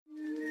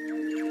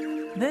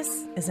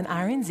This is an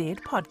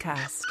RNZ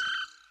podcast.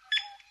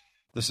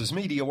 This is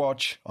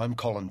Mediawatch. I'm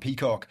Colin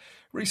Peacock.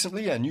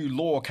 Recently, a new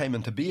law came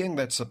into being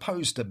that's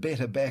supposed to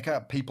better back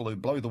up people who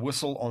blow the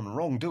whistle on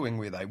wrongdoing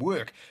where they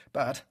work,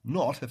 but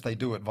not if they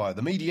do it via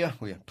the media,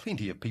 where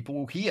plenty of people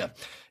will hear.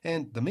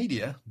 And the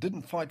media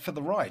didn't fight for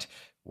the right.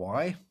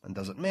 Why? And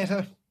does it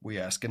matter? We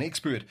ask an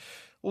expert.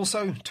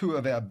 Also, two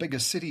of our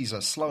biggest cities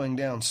are slowing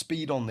down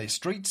speed on their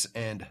streets,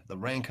 and the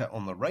rancour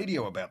on the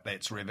radio about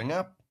that's revving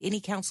up. Any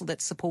council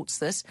that supports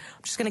this,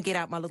 I'm just going to get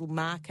out my little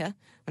marker.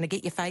 I'm going to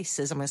get your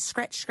faces. I'm going to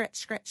scratch.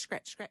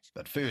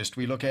 But first,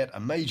 we look at a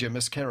major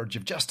miscarriage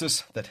of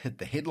justice that hit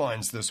the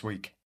headlines this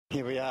week.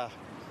 Here we are,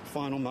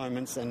 final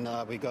moments, and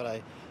we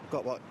got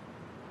what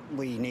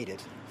we needed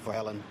for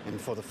Alan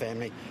and for the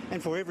family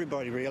and for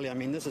everybody, really. I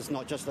mean, this is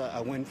not just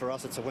a win for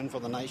us, it's a win for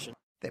the nation.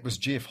 That was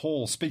Jeff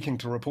Hall speaking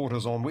to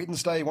reporters on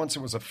Wednesday once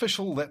it was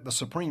official that the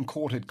Supreme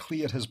Court had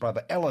cleared his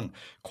brother Alan,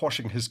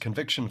 quashing his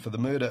conviction for the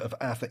murder of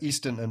Arthur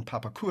Easton in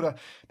Papakura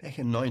back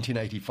in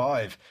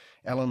 1985.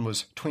 Alan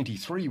was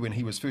 23 when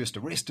he was first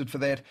arrested for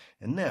that,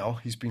 and now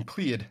he's been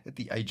cleared at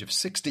the age of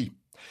 60.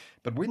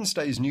 But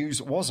Wednesday's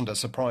news wasn't a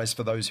surprise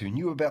for those who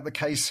knew about the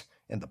case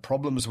and the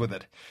problems with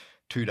it.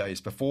 2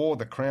 days before,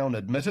 the Crown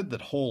admitted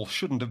that Hall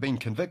shouldn't have been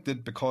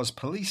convicted because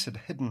police had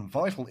hidden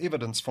vital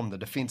evidence from the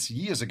defence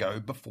years ago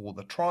before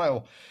the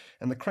trial.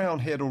 And the Crown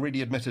had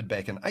already admitted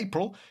back in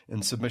April,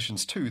 in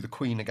submissions to the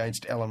Queen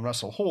against Alan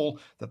Russell Hall,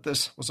 that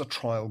this was a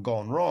trial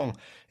gone wrong.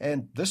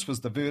 And this was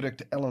the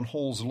verdict Alan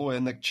Hall's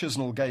lawyer Nick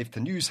Chisnell gave to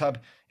News Hub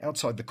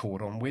outside the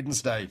court on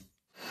Wednesday.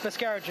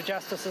 Miscarriage of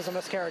justice is a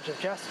miscarriage of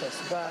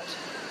justice, but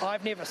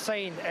I've never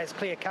seen as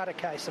clear-cut a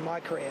case in my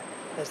career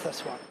as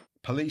this one.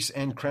 Police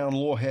and Crown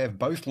Law have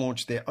both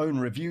launched their own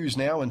reviews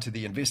now into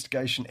the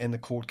investigation and the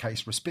court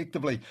case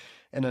respectively.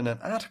 And in an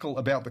article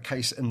about the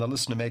case in the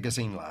Listener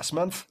magazine last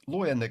month,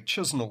 lawyer Nick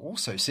Chisnell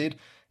also said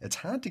it's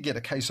hard to get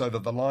a case over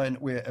the line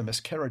where a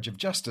miscarriage of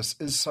justice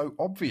is so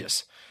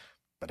obvious.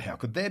 But how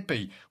could that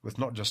be, with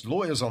not just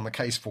lawyers on the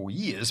case for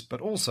years, but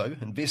also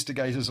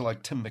investigators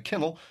like Tim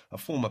McKinnell, a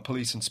former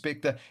police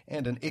inspector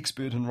and an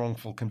expert in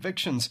wrongful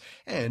convictions,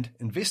 and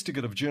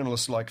investigative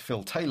journalists like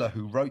Phil Taylor,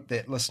 who wrote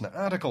that Listener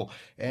article,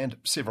 and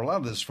several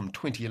others from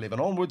 2011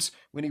 onwards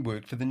when he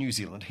worked for the New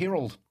Zealand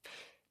Herald.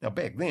 Now,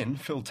 back then,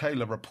 Phil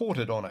Taylor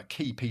reported on a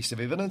key piece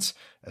of evidence,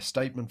 a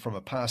statement from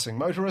a passing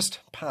motorist,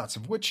 parts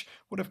of which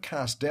would have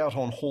cast doubt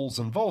on Hall's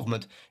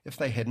involvement if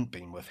they hadn't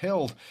been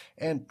withheld.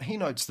 And he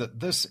notes that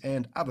this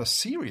and other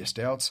serious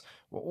doubts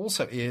were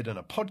also aired in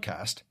a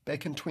podcast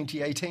back in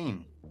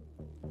 2018.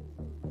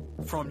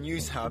 From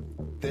News Hub,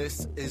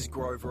 this is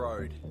Grove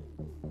Road.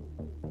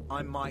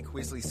 I'm Mike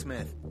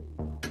Wesley-Smith.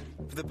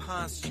 For the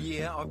past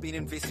year, I've been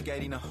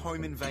investigating a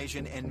home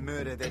invasion and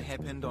murder that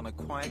happened on a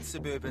quiet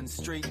suburban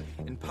street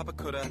in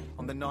Papakura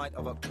on the night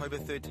of October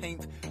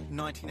 13th,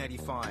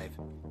 1985.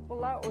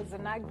 Well, that was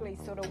an ugly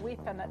sort of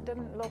weapon. It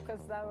didn't look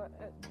as though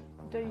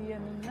it'd do you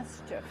any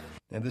mischief.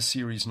 Now, this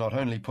series not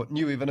only put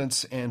new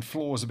evidence and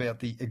flaws about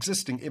the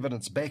existing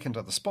evidence back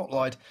into the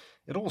spotlight,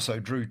 it also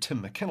drew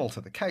Tim McKinnell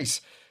to the case.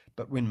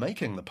 But when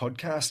making the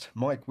podcast,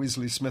 Mike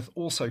Wesley-Smith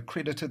also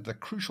credited the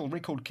crucial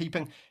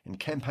record-keeping and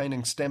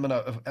campaigning stamina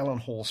of Alan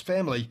Hall's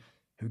family,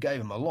 who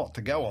gave him a lot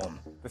to go on.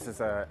 This is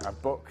a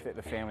book that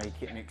the family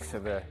kept next to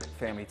the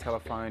family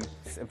telephone.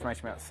 It's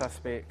information about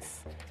suspects,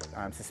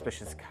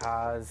 suspicious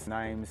cars,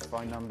 names,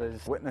 phone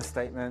numbers, witness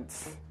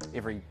statements,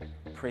 every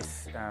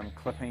press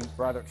clipping.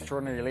 Rather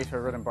extraordinary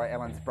letter written by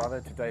Alan's brother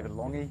to David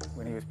Longy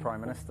when he was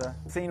Prime Minister.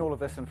 Seeing all of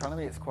this in front of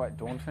me, it's quite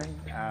daunting.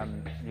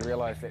 You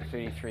realise that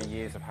 33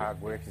 years of hard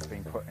work has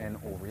been put in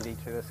already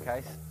to this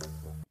case.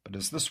 But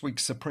is this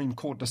week's Supreme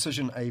Court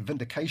decision a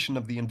vindication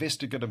of the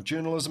investigative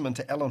journalism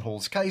into Alan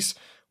Hall's case,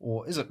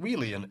 or is it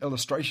really an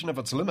illustration of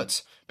its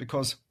limits,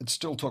 because it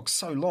still took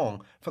so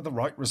long for the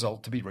right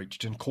result to be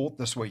reached in court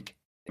this week?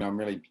 I'm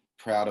really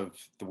proud of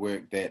the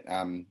work that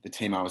the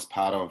team I was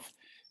part of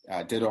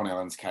did on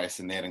Alan's case,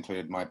 and that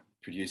included my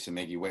producer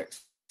Maggie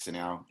Wicks and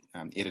our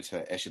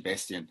editor Asher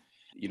Bastian,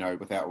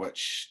 without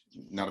which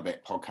none of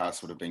that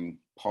podcast would have been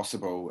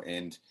possible.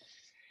 And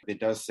there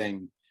does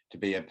seem to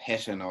be a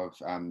pattern of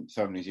some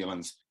of New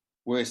Zealand's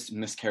worst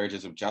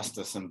miscarriages of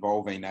justice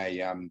involving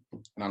an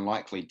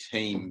unlikely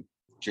team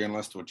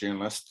journalist or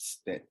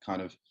journalists that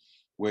kind of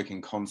work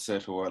in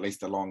concert or at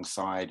least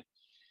alongside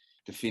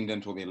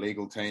defendant or their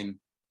legal team.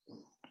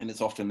 And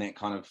it's often that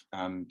kind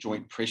of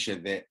joint pressure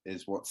that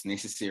is what's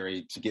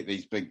necessary to get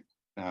these big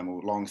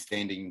or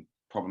long-standing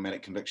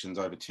problematic convictions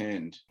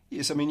overturned.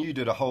 Yes, I mean, you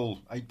did a whole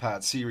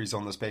 8-part series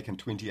on this back in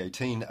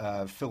 2018.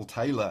 Phil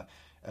Taylor,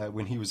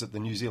 when he was at the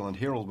New Zealand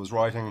Herald, was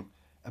writing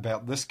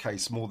about this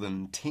case more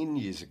than 10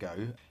 years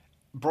ago.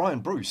 Brian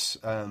Bruce,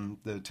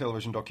 the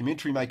television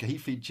documentary maker, he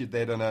featured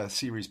that in a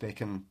series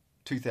back in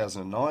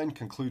 2009,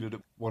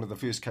 concluded one of the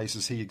first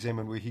cases he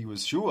examined where he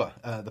was sure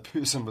the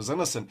person was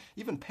innocent.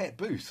 Even Pat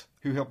Booth,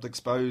 who helped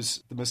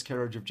expose the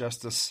miscarriage of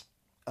justice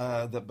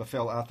that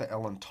befell Arthur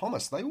Allen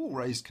Thomas, they all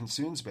raised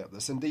concerns about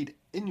this. Indeed,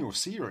 in your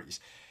series,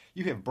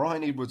 you have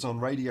Brian Edwards on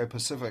Radio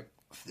Pacific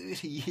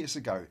 30 years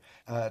ago,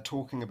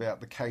 talking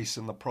about the case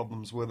and the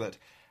problems with it.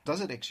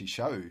 Does it actually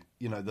show,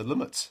 the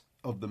limits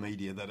of the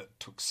media, that it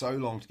took so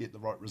long to get the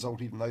right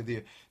result, even though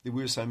there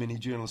were so many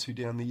journalists who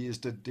down the years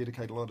did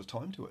dedicate a lot of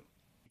time to it?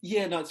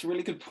 Yeah, no, it's a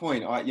really good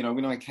point.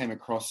 When I came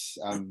across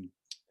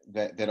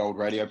that old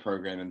radio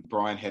program, and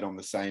Brian had on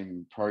the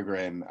same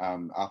program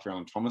Arthur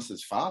Allen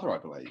Thomas's father, I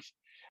believe,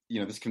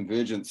 this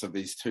convergence of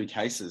these two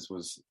cases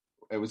was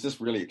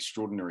just really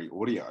extraordinary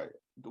audio.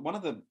 One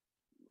of the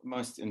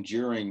most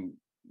enduring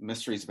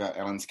mysteries about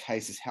Alan's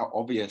case is how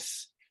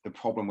obvious the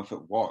problem with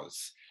it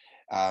was.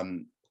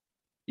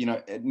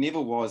 It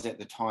never was at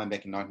the time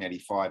back in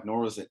 1985,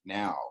 nor is it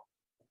now,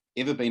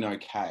 ever been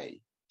okay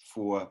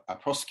for a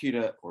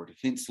prosecutor or a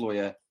defence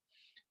lawyer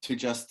to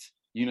just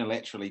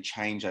unilaterally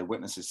change a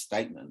witness's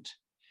statement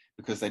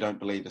because they don't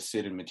believe a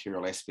certain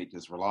material aspect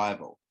is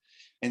reliable.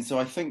 And so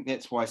I think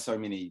that's why so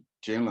many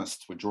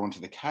journalists were drawn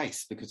to the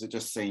case, because it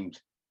just seemed,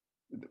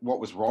 what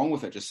was wrong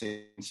with it just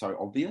seemed so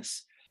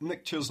obvious.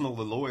 Nick Chisnell,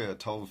 the lawyer,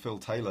 told Phil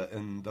Taylor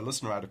in the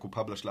Listener article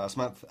published last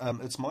month,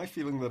 it's my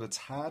feeling that it's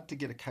hard to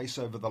get a case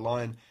over the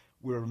line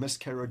where a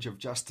miscarriage of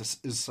justice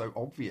is so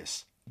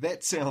obvious.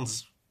 That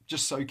sounds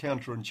just so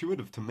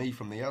counterintuitive to me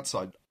from the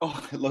outside.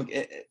 Oh, look,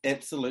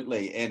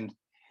 absolutely. And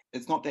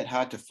it's not that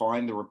hard to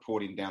find the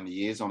reporting down the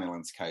years on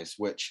Alan's case,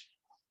 which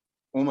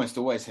almost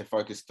always have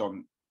focused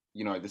on,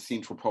 the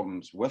central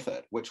problems with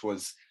it, which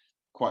was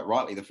quite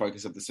rightly the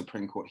focus of the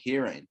Supreme Court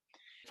hearing.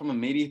 From a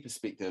media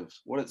perspective,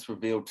 what it's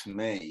revealed to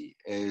me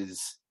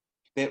is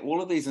that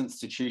all of these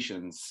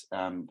institutions,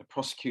 the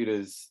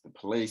prosecutors, the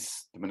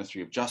police, the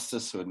Ministry of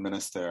Justice, who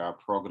administer our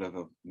prerogative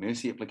of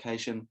mercy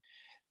application,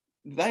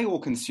 they all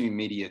consume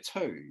media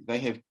too. They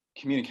have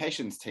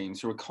communications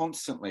teams who are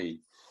constantly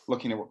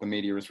looking at what the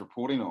media is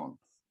reporting on.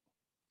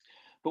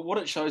 But what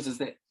it shows is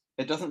that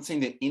it doesn't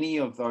seem that any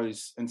of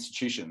those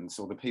institutions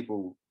or the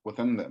people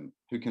within them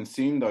who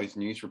consume those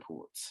news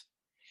reports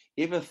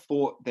ever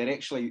thought that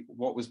actually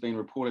what was being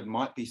reported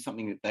might be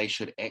something that they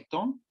should act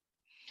on.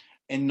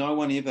 And no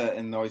one ever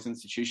in those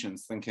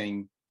institutions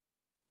thinking,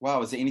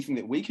 wow, is there anything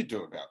that we could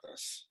do about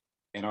this?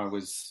 And I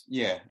was,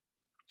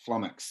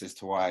 flummoxed as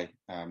to why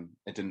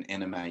it didn't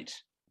animate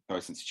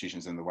those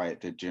institutions in the way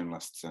it did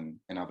journalists and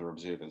other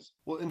observers.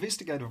 Well,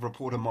 investigative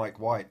reporter Mike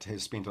White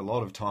has spent a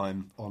lot of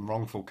time on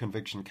wrongful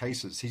conviction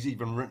cases. He's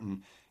even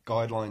written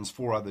guidelines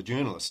for other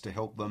journalists to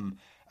help them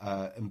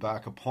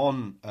embark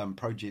upon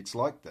projects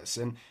like this.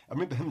 And I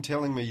remember him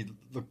telling me,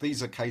 look,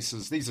 these are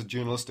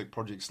journalistic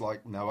projects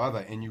like no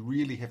other, and you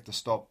really have to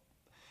stop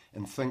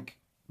and think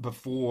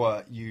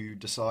before you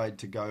decide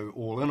to go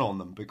all in on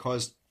them,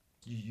 because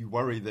you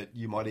worry that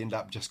you might end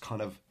up just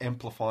kind of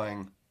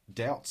amplifying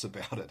doubts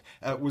about it.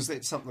 Was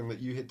that something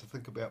that you had to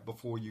think about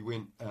before you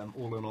went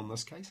all in on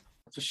this case?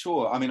 For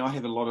sure. I mean, I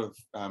have a lot of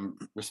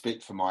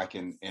respect for Mike,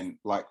 and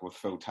like with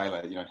Phil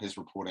Taylor, his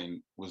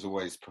reporting was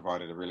always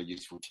provided a really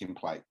useful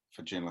template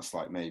for journalists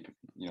like me,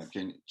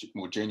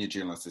 more junior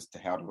journalists, as to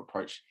how to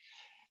approach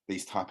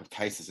these type of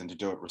cases and to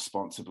do it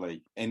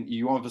responsibly. And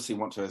you obviously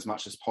want to, as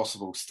much as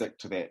possible, stick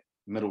to that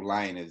middle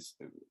lane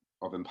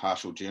of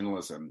impartial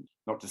journalism,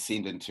 not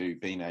descend into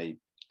being a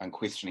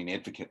unquestioning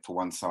advocate for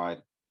one side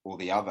or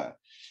the other.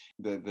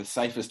 The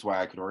safest way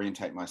I could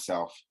orientate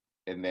myself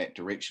in that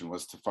direction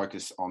was to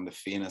focus on the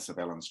fairness of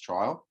Alan's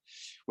trial,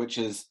 which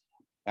is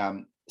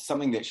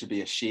something that should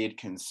be a shared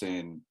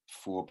concern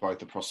for both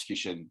the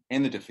prosecution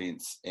and the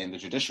defence and the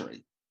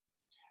judiciary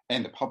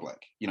and the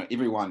public.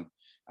 Everyone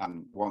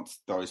wants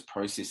those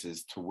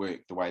processes to work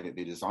the way that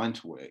they're designed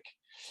to work.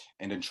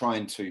 And in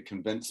trying to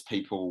convince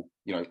people,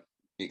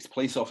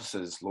 ex-police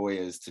officers,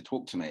 lawyers, to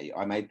talk to me,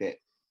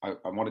 I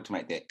wanted to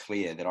make that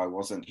clear, that I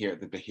wasn't here at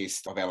the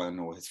behest of Alan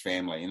or his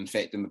family. And in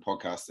fact, in the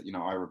podcast, that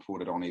I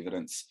reported on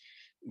evidence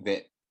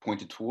that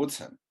pointed towards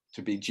him,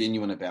 to be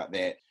genuine about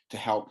that, to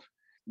help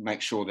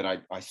make sure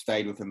that I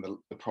stayed within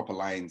the proper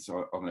lanes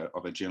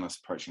of a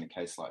journalist approaching a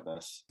case like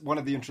this. One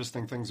of the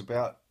interesting things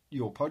about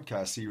your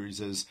podcast series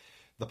is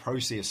the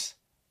process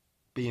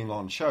being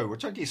on show,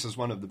 which I guess is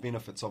one of the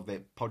benefits of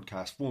that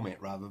podcast format,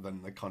 rather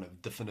than the kind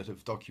of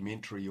definitive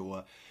documentary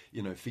or,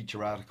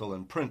 feature article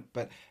in print.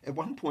 But at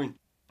one point,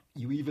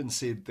 you even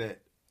said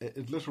that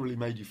it literally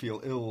made you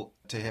feel ill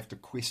to have to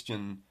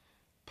question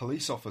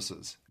police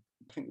officers.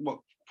 I think what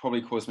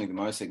probably caused me the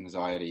most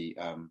anxiety,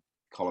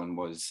 Colin,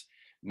 was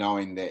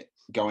knowing that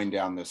going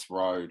down this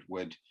road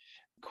would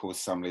cause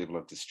some level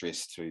of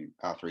distress to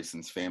Arthur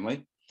Eason's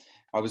family.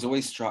 I was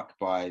always struck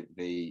by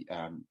the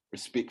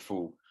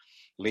respectful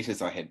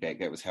letters I had back.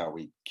 That was how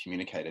we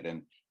communicated,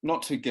 and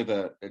not to give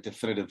a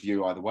definitive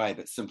view either way,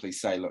 but simply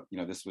say, look,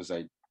 this was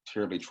a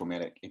terribly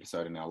traumatic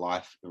episode in our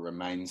life. It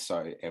remains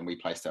so, and we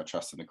placed our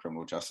trust in the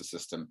criminal justice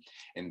system,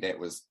 and that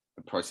was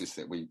the process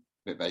that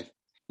they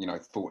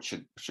thought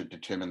should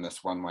determine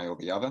this one way or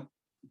the other.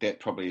 That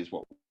probably is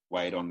what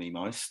weighed on me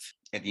most.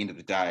 At the end of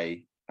the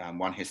day,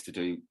 one has to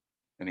do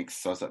an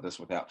exercise like this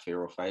without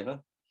fear or favour.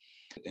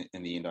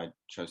 In the end, I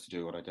chose to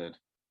do what I did.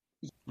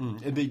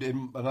 Indeed,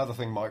 and another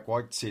thing Mike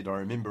White said, I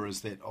remember,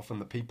 is that often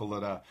the people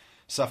that are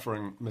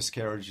suffering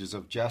miscarriages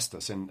of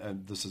justice,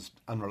 and this is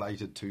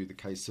unrelated to the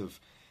case of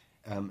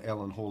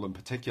Alan Hall in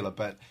particular,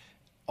 but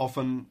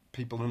often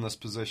people in this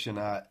position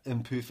are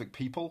imperfect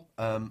people,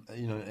 and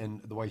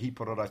the way he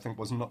put it, I think,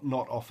 was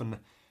not often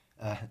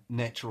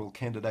natural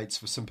candidates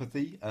for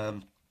sympathy.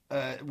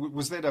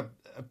 Was that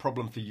a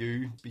problem for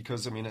you?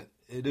 Because, I mean,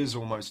 it is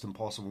almost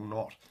impossible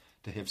not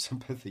to have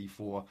sympathy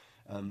for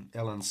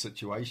Alan's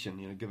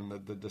situation, given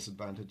the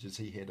disadvantages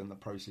he had in the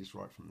process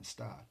right from the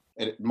start.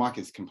 Mike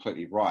is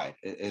completely right.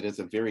 It is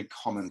a very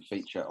common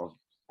feature of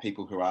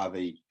people who are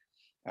the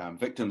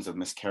victims of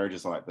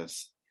miscarriages like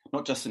this,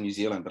 not just in New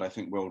Zealand, but I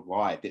think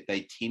worldwide, that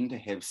they tend to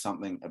have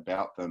something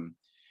about them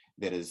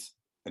that is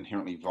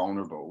inherently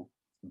vulnerable,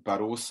 but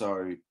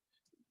also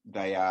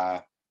they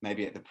are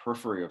maybe at the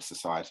periphery of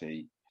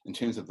society in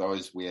terms of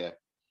those where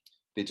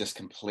they're just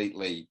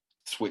completely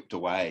swept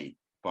away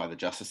by the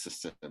justice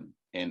system.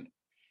 And,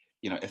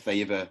 if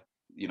they ever,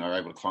 are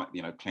able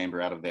to,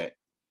 clamber out of that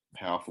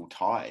powerful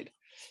tide.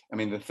 I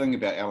mean, the thing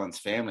about Alan's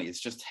family is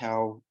just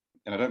how,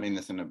 and I don't mean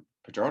this in a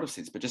pejorative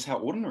sense, but just how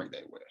ordinary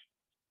they were.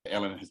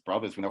 Alan and his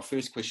brothers, when they were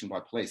first questioned by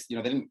police,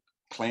 they didn't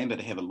clamber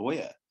to have a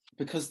lawyer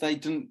because they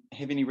didn't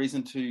have any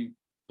reason to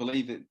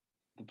believe that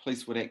the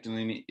police would act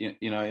in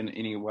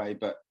any way.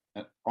 But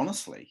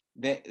honestly,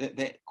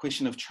 that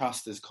question of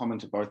trust is common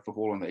to both the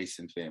Hall and the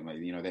Easton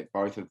family. That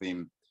both of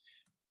them,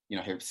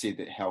 have said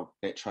that how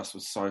that trust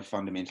was so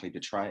fundamentally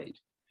betrayed.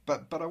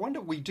 But I wonder,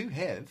 we do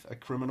have a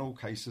Criminal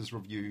Cases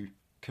Review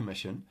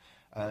Commission.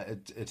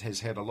 It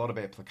has had a lot of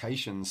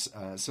applications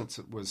since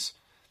it was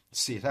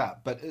set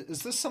up. But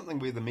is this something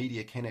where the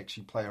media can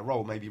actually play a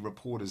role? Maybe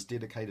reporters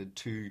dedicated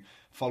to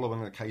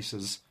following the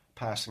cases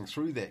passing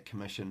through that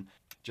commission,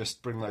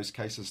 just bring those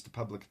cases to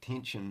public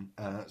attention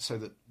so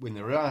that when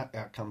there are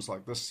outcomes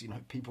like this,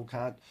 people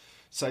can't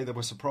say they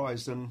were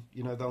surprised and,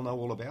 they'll know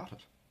all about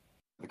it.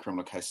 The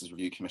Criminal Cases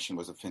Review Commission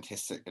was a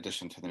fantastic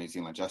addition to the New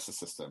Zealand justice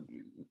system.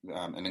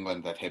 In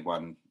England, they've had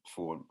one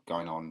for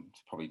going on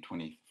probably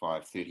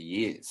 25, 30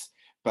 years.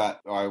 But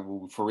I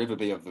will forever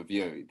be of the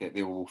view that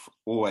there will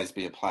always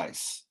be a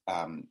place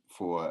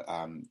for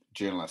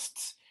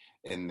journalists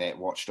in that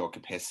watchdog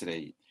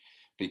capacity,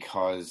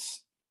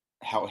 because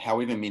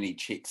however many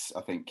checks,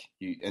 I think,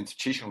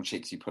 institutional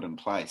checks you put in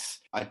place,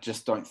 I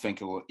just don't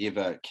think it will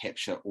ever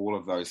capture all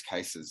of those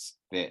cases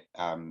that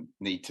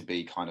need to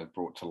be kind of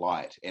brought to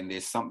light. And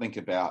there's something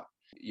about,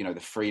 the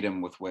freedom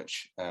with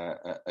which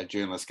a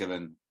journalist,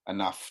 given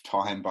enough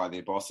time by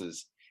their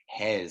bosses,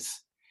 has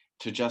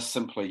to just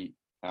simply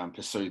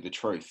pursue the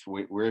truth.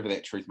 Wherever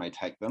that truth may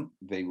take them,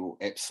 there will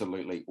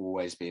absolutely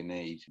always be a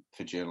need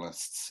for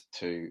journalists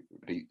to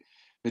be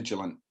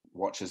vigilant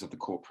watchers of the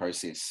court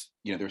process.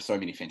 There are so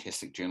many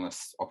fantastic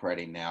journalists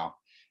operating now,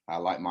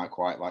 like Mike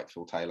White, like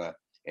Phil Taylor,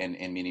 and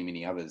many,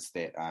 many others,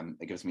 that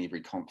it gives me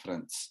every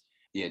confidence.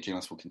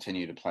 Journalists will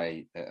continue to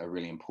play a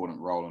really important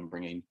role in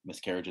bringing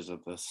miscarriages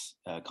of this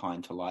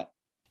kind to light.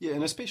 Yeah,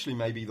 and especially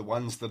maybe the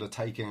ones that are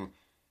taking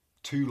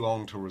too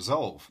long to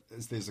resolve,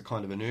 as there's a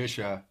kind of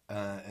inertia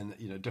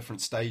and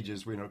different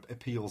stages when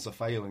appeals are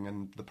failing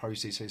and the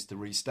process has to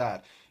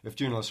restart. If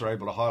journalists are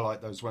able to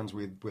highlight those ones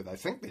where they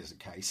think there's a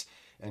case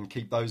and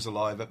keep those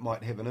alive, it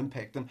might have an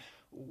impact. And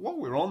while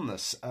we're on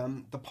this,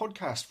 the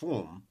podcast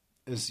form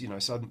is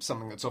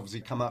something that's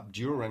obviously come up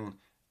during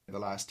the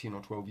last 10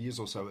 or 12 years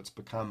or so. It's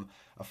become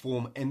a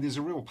form, and there's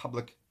a real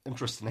public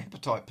interest and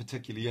appetite,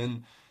 particularly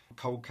in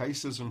cold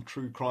cases and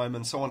true crime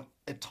and so on.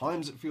 At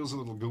times it feels a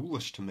little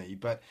ghoulish to me,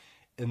 but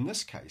in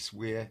this case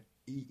where,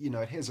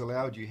 it has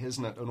allowed you,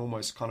 hasn't it, an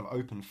almost kind of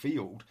open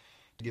field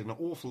to get an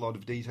awful lot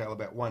of detail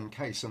about one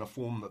case in a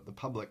form that the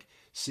public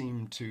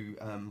seem to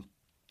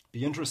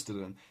be interested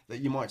in, that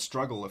you might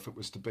struggle if it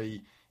was to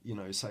be,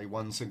 say,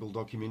 one single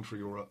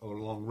documentary or a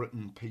long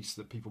written piece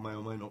that people may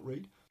or may not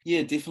read.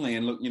 Yeah, definitely.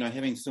 And look,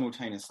 having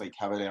simultaneously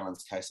covered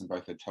Alan's case in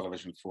both a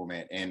television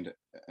format and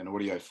an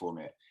audio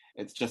format,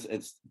 it's just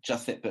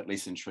that bit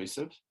less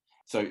intrusive.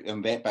 So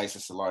on that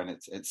basis alone,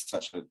 it's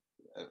such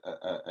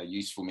a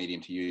useful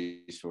medium to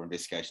use for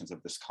investigations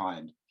of this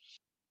kind.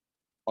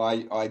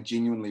 I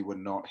genuinely would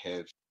not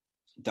have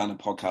done a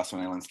podcast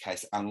on Alan's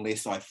case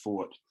unless I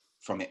thought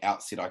from the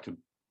outset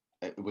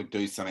it would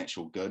do some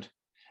actual good.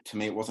 To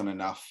me, it wasn't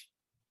enough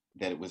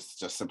that it was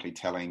just simply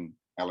telling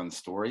Alan's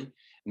story.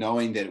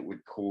 Knowing that it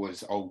would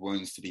cause old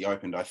wounds to be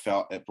opened, I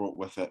felt it brought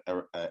with it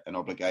an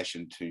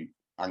obligation to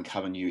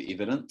uncover new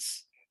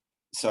evidence.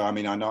 So, I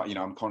mean, I know,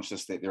 I'm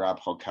conscious that there are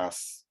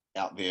podcasts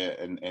out there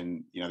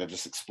and they've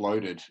just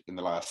exploded in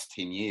the last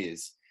 10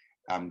 years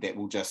that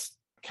will just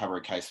cover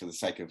a case for the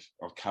sake of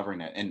covering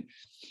it. And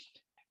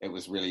it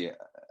was really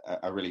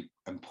a really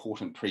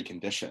important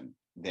precondition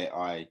that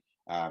I,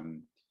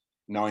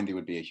 knowing there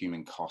would be a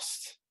human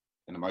cost,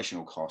 an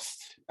emotional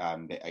cost,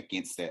 that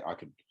against that I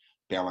could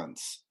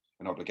balance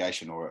an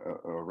obligation or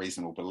a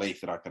reasonable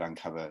belief that I could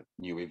uncover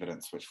new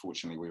evidence, which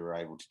fortunately we were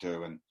able to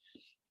do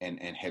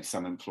and have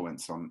some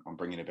influence on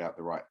bringing about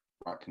the right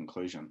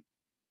conclusion.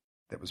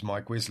 That was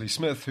Mike Wesley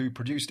Smith, who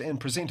produced and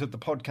presented the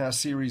podcast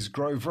series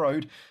Grove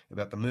Road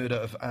about the murder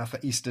of Arthur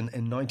Easton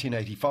in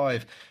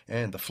 1985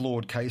 and the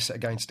flawed case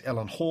against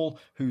Alan Hall,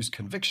 whose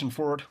conviction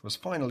for it was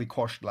finally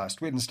quashed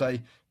last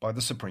Wednesday by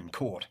the Supreme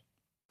Court.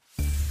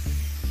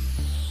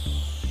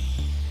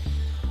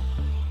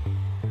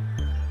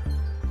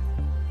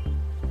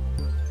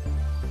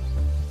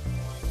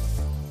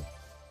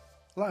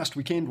 Last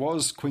weekend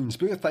was Queen's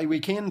birthday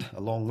weekend,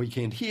 a long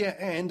weekend here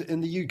and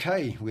in the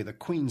UK, where the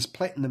Queen's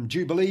Platinum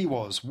Jubilee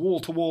was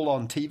wall-to-wall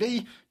on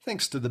TV,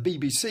 thanks to the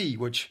BBC,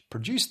 which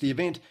produced the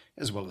event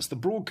as well as the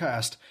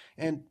broadcast,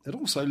 and it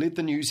also led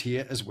the news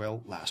here as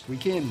well last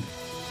weekend.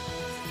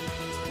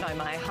 No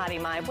mai, haere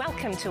mai,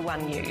 welcome to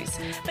One News.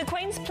 The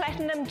Queen's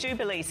Platinum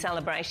Jubilee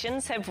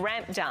celebrations have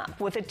ramped up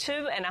with a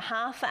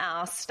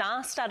 2.5-hour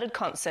star-studded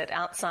concert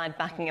outside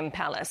Buckingham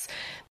Palace.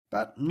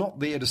 But not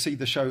there to see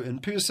the show in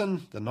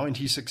person, the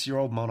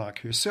 96-year-old monarch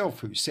herself,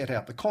 who sat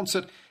out the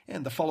concert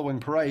and the following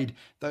parade,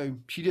 though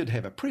she did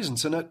have a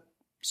presence in it,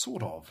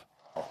 sort of.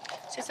 So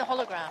it's a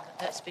hologram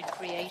that's been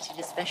created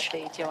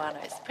especially,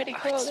 Joanna. It's pretty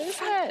cool, isn't it?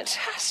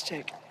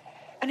 Fantastic.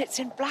 And it's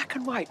in black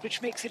and white,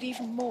 which makes it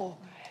even more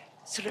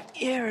sort of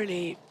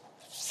eerily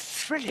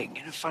thrilling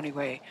in a funny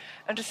way.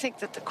 And to think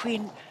that the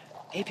Queen,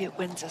 maybe at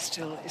Windsor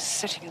still, is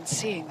sitting and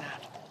seeing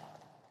that.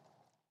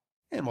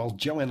 And while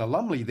Joanna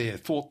Lumley there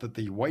thought that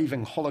the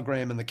waving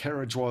hologram in the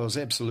carriage was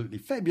absolutely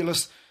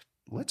fabulous,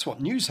 well, that's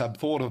what News Hub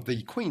thought of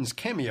the Queen's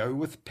cameo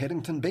with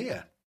Paddington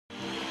Bear.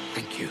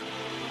 Thank you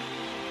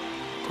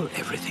for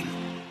everything.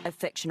 A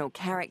fictional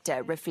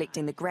character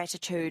reflecting the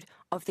gratitude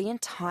of the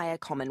entire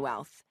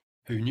Commonwealth.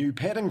 Who knew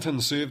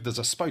Paddington served as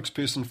a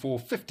spokesperson for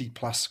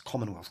 50-plus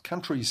Commonwealth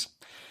countries.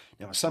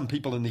 Now, some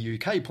people in the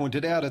UK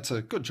pointed out it's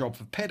a good job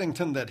for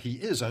Paddington that he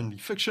is only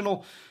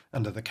fictional.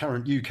 Under the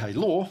current UK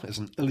law, as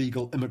an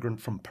illegal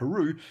immigrant from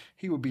Peru,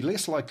 he would be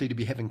less likely to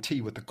be having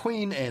tea with the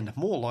Queen and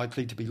more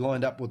likely to be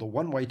lined up with a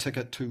one-way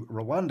ticket to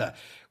Rwanda,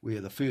 where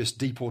the first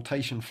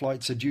deportation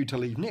flights are due to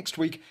leave next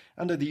week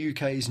under the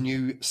UK's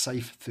new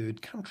Safe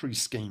Third Country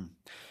scheme.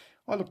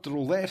 I looked at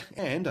all that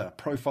and a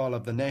profile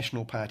of the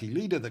National Party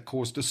leader that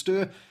caused a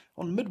stir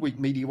on Midweek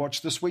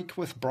Mediawatch this week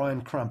with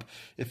Brian Crump.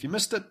 If you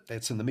missed it,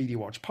 that's in the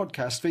Mediawatch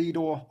podcast feed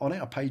or on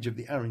our page of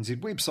the RNZ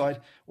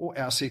website or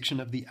our section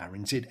of the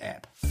RNZ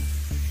app.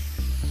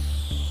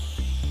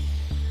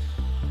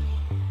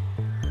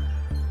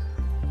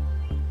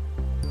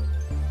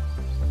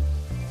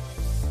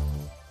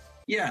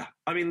 Yeah,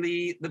 I mean,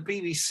 the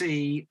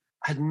BBC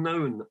had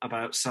known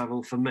about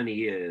Savile for many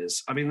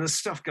years. I mean, there's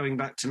stuff going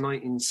back to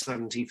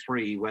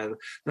 1973 where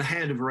the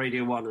head of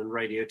Radio 1 and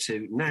Radio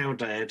 2, now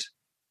dead,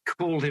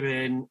 called him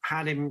in,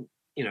 had him,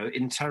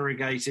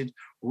 interrogated,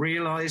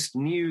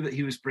 knew that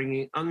he was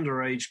bringing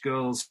underage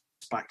girls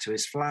back to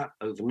his flat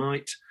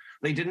overnight.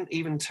 They didn't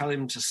even tell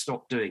him to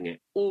stop doing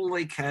it. All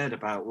they cared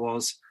about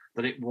was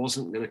that it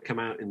wasn't going to come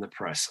out in the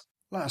press.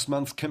 Last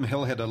month, Kim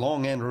Hill had a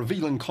long and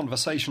revealing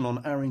conversation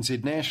on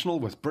RNZ National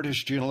with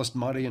British journalist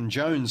Marion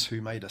Jones,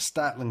 who made a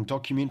startling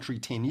documentary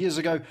 10 years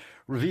ago,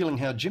 revealing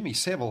how Jimmy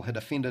Savile had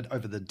offended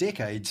over the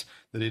decades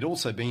that he'd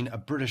also been a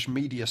British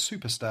media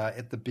superstar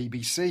at the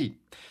BBC.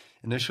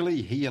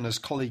 Initially, he and his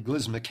colleague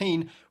Liz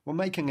McKean were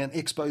making an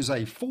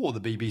exposé for the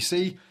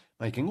BBC,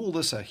 making all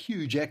this a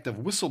huge act of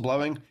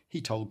whistleblowing, he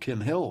told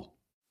Kim Hill.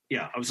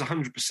 Yeah, I was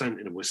 100%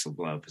 in a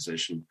whistleblower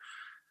position.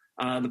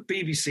 The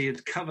BBC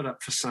had covered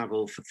up for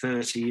Savile for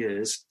 30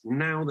 years.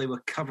 Now they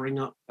were covering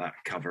up that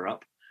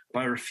cover-up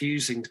by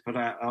refusing to put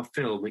out our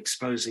film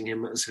exposing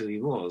him as who he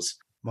was.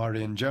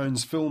 Marion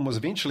Jones' film was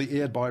eventually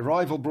aired by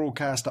rival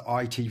broadcaster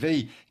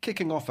ITV,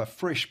 kicking off a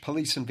fresh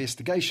police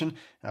investigation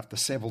after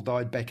Savile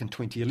died back in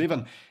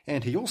 2011.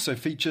 And he also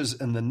features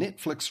in the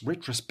Netflix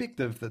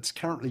retrospective that's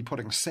currently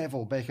putting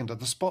Savile back into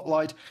the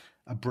spotlight,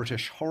 A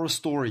British Horror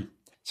Story.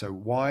 So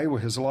why were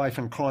his life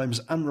and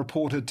crimes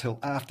unreported till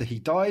after he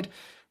died?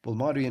 Well,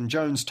 Marion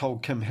Jones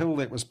told Kim Hill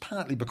that was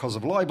partly because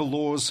of libel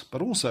laws,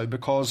 but also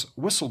because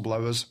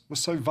whistleblowers were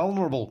so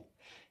vulnerable.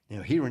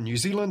 Now, here in New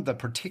Zealand, the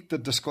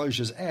Protected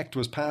Disclosures Act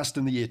was passed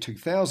in the year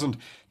 2000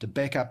 to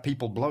back up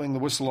people blowing the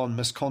whistle on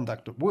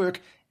misconduct at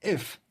work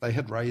if they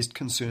had raised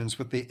concerns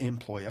with their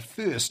employer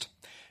first.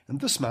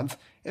 And this month,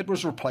 it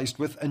was replaced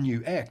with a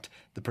new act,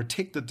 the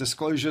Protected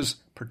Disclosures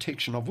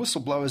Protection of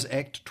Whistleblowers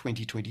Act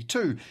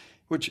 2022,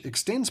 which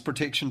extends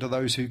protection to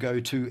those who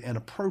go to an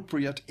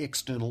appropriate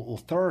external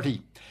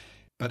authority.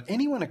 But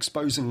anyone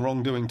exposing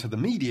wrongdoing to the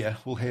media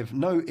will have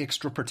no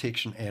extra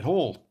protection at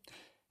all.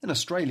 In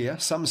Australia,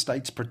 some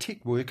states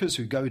protect workers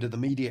who go to the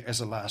media as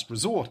a last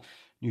resort.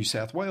 New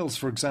South Wales,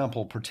 for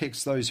example,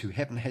 protects those who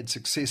haven't had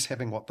success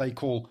having what they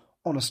call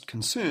honest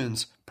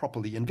concerns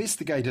properly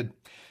investigated.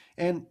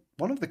 And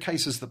one of the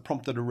cases that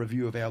prompted a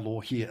review of our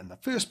law here in the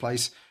first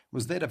place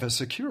was that of a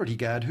security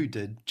guard who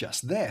did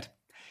just that.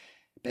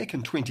 Back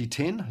in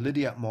 2010,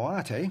 Lydia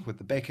Moate, with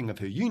the backing of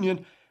her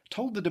union,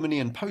 told the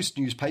Dominion Post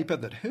newspaper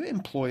that her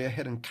employer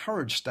had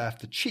encouraged staff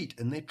to cheat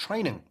in their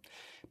training.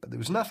 But there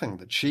was nothing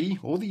that she,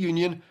 or the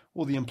union,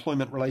 or the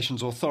Employment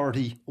Relations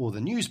Authority, or the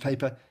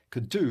newspaper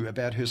could do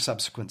about her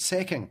subsequent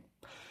sacking.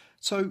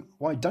 So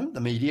why don't the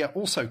media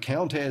also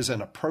count as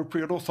an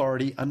appropriate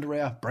authority under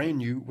our brand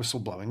new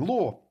whistleblowing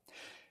law?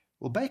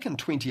 Well, back in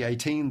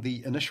 2018,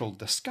 the initial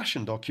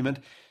discussion document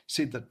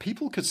said that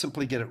people could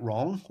simply get it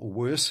wrong, or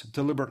worse,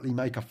 deliberately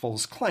make a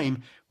false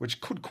claim,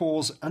 which could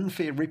cause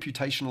unfair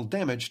reputational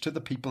damage to the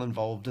people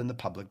involved in the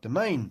public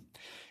domain.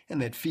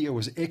 And that fear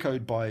was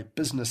echoed by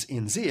Business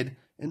NZ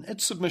in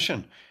its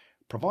submission.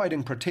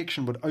 Providing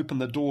protection would open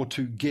the door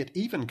to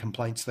get-even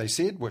complaints, they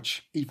said,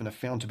 which, even if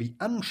found to be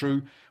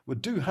untrue,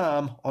 would do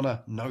harm on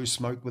a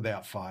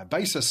no-smoke-without-fire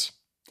basis.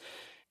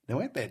 Now,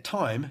 at that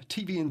time,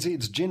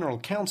 TVNZ's General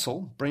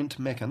Counsel, Brent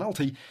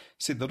McAnulty,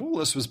 said that all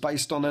this was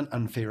based on an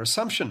unfair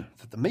assumption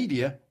that the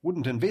media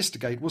wouldn't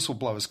investigate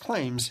whistleblowers'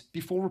 claims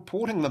before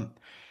reporting them.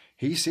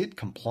 He said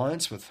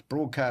compliance with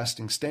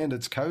broadcasting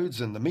standards codes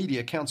and the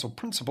Media Council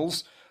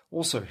principles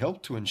also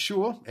helped to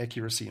ensure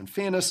accuracy and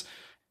fairness,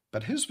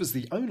 but his was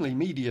the only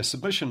media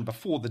submission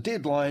before the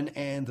deadline,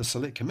 and the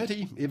Select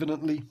Committee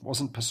evidently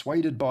wasn't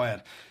persuaded by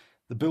it.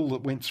 The bill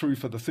that went through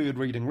for the third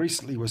reading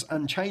recently was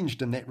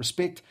unchanged in that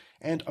respect,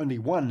 and only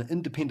one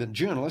independent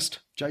journalist,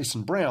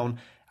 Jason Brown,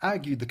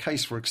 argued the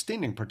case for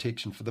extending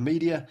protection for the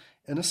media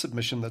in a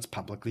submission that's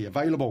publicly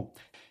available.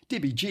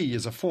 Debbie G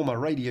is a former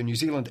Radio New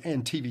Zealand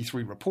and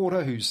TV3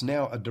 reporter who's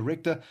now a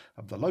director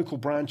of the local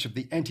branch of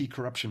the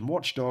anti-corruption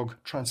watchdog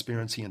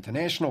Transparency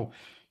International.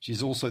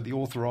 She's also the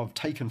author of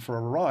Taken for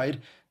a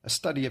Ride, a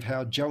study of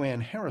how Joanne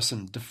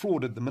Harrison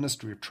defrauded the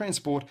Ministry of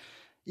Transport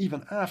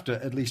even after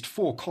at least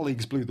 4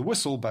 colleagues blew the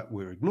whistle but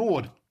were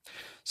ignored.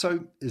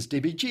 So is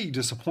Debbie G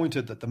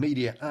disappointed that the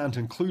media aren't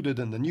included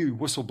in the new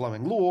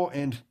whistleblowing law,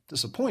 and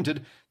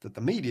disappointed that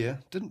the media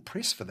didn't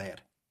press for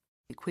that?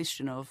 The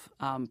question of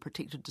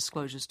protected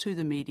disclosures to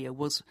the media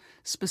was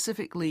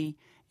specifically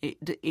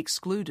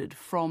excluded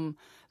from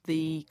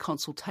the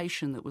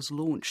consultation that was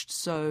launched.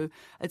 So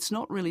it's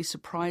not really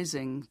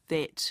surprising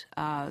that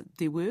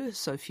there were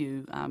so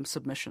few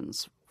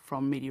submissions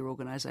from media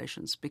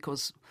organisations,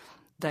 because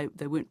they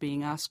weren't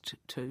being asked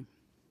to.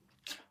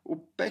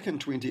 Well, back in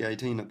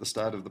 2018, at the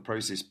start of the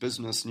process,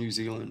 Business New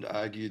Zealand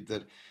argued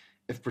that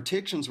if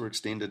protections were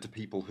extended to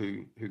people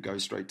who go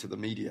straight to the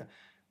media,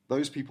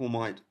 those people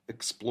might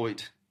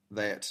exploit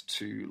that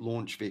to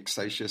launch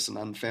vexatious and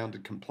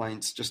unfounded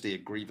complaints, just air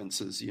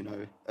grievances,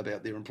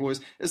 about their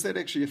employers. Is that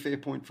actually a fair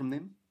point from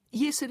them?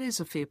 Yes, it is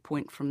a fair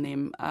point from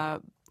them.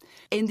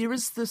 And there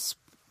is this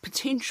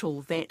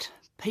potential that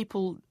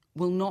people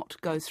will not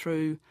go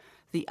through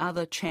the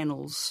other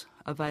channels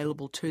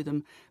available to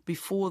them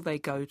before they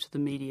go to the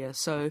media.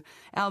 So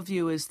our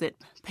view is that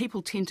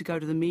people tend to go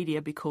to the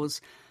media because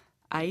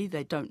A,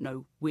 they don't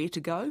know where to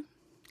go,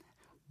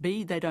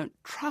 B, they don't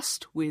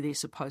trust where they're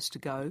supposed to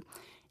go,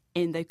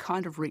 and they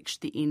kind of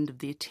reached the end of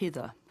their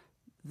tether.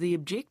 The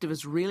objective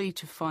is really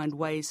to find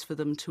ways for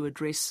them to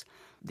address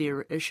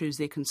their issues,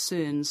 their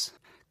concerns,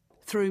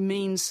 through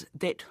means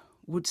that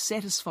would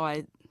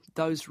satisfy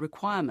those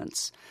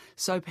requirements.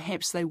 So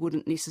perhaps they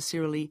wouldn't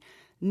necessarily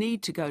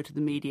need to go to the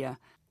media.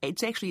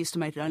 It's actually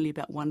estimated only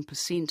about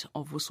 1%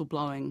 of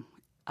whistleblowing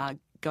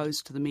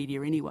goes to the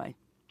media anyway.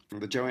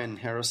 The Joanne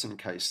Harrison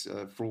case,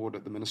 fraud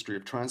at the Ministry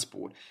of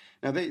Transport.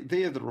 Now,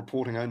 there the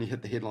reporting only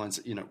hit the headlines,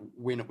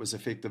 when it was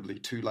effectively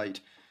too late.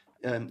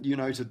 You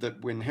noted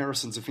that when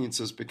Harrison's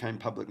offences became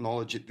public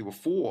knowledge, there were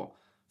 4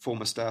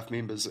 former staff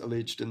members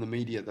alleged in the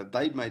media that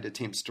they'd made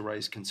attempts to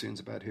raise concerns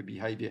about her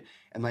behaviour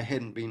and they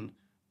hadn't been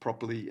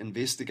properly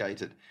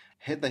investigated.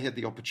 Had they had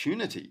the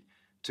opportunity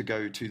to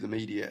go to the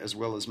media, as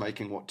well as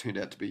making what turned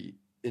out to be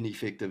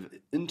ineffective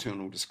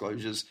internal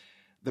disclosures,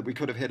 that we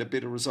could have had a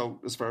better result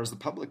as far as the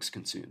public's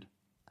concerned?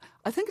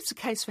 I think it's a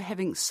case for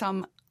having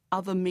some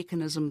other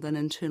mechanism than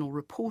internal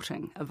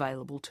reporting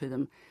available to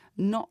them,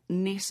 not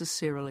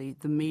necessarily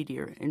the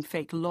media. In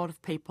fact, a lot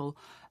of people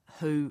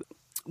who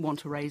want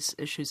to raise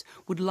issues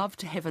would love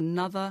to have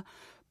another,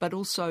 but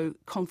also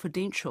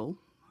confidential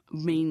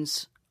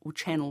means or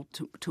channel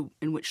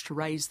in which to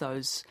raise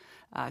those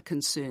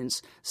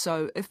concerns.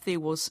 So if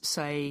there was,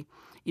 say,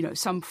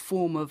 some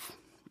form of,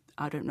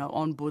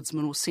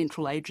 ombudsman or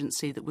central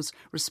agency that was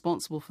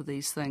responsible for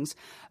these things,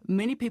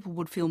 many people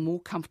would feel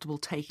more comfortable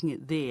taking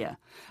it there.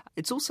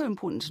 It's also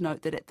important to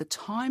note that at the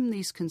time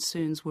these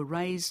concerns were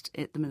raised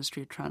at the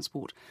Ministry of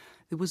Transport,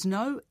 there was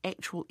no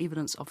actual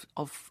evidence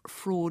of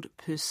fraud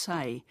per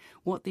se.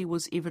 What there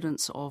was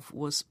evidence of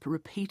was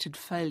repeated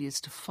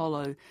failures to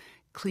follow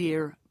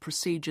clear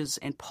procedures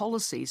and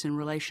policies in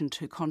relation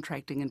to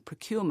contracting and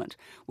procurement,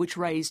 which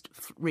raised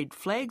red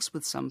flags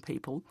with some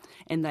people,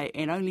 and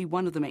only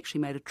one of them actually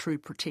made a true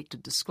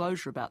protected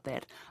disclosure about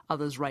that.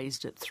 Others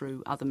raised it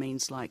through other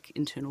means like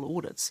internal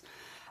audits.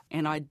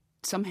 And I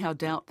somehow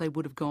doubt they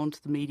would have gone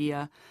to the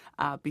media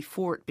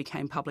before it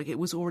became public. It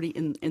was already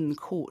in the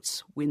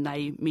courts when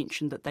they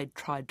mentioned that they'd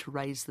tried to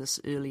raise this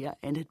earlier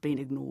and had been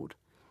ignored.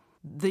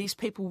 These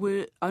people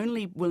were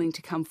only willing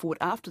to come forward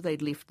after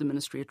they'd left the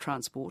Ministry of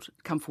Transport,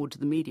 come forward to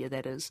the media,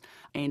 that is,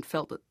 and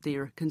felt that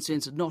their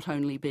concerns had not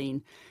only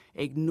been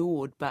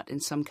ignored, but in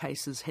some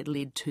cases had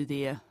led to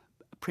their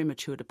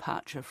premature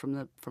departure from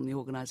the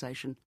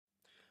organisation.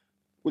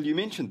 Well, you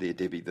mentioned there,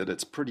 Debbie, that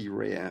it's pretty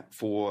rare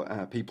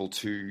for people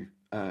to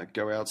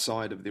go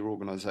outside of their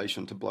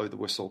organisation to blow the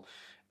whistle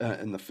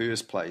in the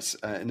first place.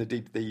 And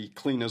indeed, the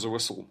Clean as a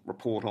Whistle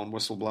report on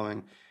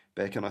whistleblowing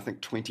back in, I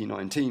think,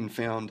 2019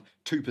 found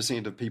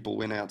 2% of people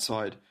went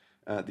outside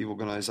the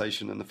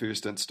organisation in the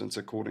first instance,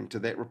 according to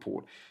that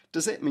report.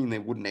 Does that mean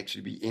there wouldn't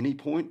actually be any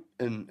point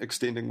in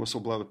extending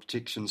whistleblower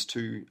protections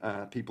to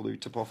people who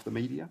tip off the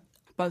media?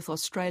 Both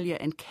Australia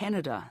and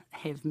Canada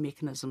have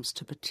mechanisms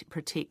to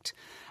protect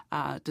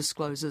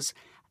disclosures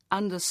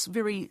under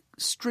very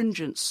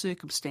stringent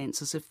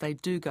circumstances if they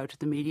do go to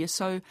the media.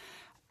 So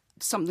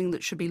something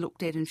that should be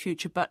looked at in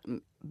future. But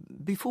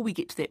before we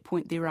get to that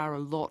point, there are a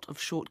lot of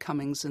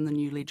shortcomings in the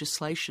new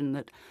legislation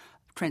that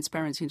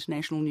Transparency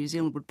International New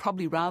Zealand would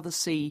probably rather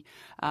see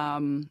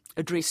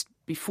addressed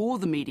before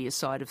the media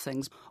side of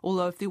things.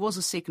 Although if there was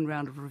a second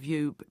round of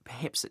review,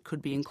 perhaps it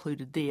could be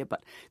included there.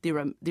 But there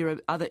are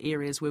other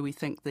areas where we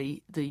think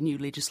the new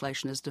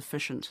legislation is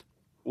deficient.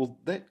 Well,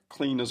 that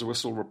Clean as a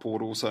Whistle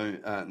report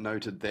also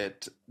noted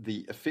that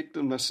the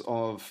effectiveness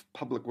of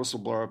public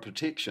whistleblower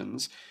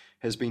protections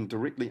has been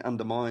directly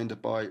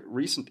undermined by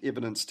recent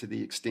evidence to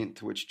the extent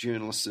to which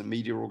journalists and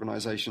media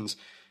organisations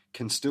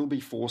can still be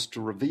forced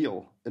to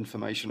reveal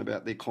information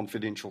about their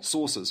confidential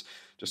sources,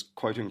 just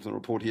quoting from the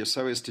report here,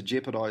 so as to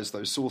jeopardise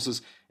those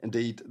sources,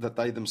 indeed that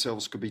they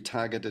themselves could be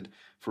targeted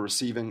for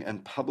receiving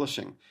and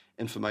publishing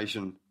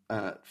information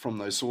from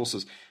those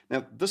sources.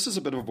 Now, this is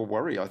a bit of a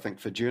worry, I think,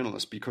 for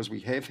journalists, because we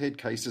have had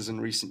cases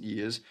in recent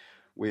years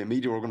where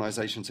media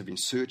organisations have been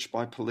searched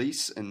by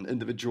police and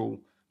individual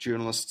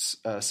journalists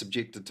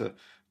subjected to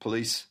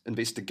police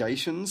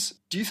investigations.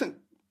 Do you think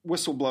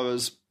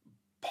whistleblowers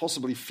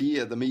possibly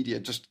fear the media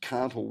just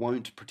can't or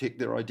won't protect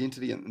their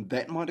identity, and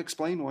that might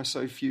explain why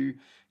so few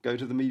go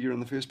to the media in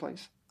the first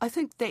place? I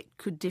think that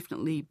could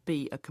definitely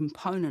be a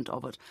component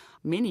of it.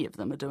 Many of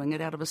them are doing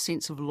it out of a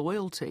sense of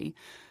loyalty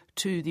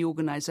to the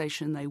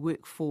organisation they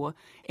work for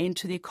and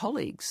to their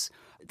colleagues.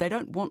 They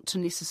don't want to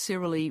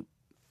necessarily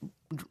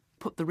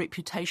put the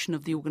reputation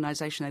of the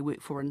organisation they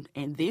work for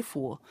and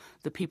therefore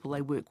the people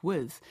they work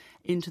with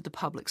into the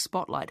public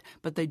spotlight,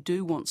 but they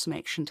do want some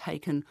action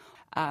taken.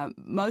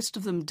 Most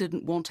of them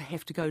didn't want to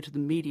have to go to the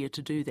media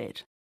to do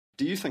that.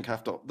 Do you think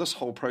after this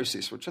whole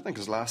process, which I think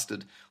has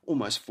lasted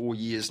almost 4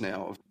 years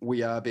now,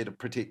 we are better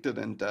protected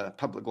and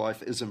public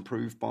life is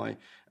improved by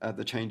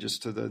the changes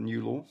to the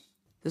new law?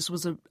 This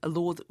was a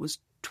law that was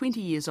 20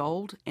 years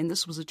old, and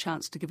this was a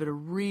chance to give it a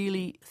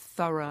really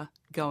thorough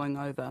going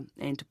over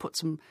and to put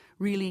some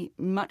really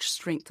much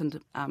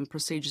strengthened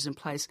procedures in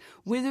place,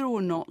 whether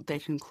or not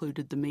that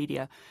included the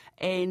media.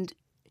 And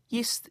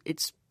yes,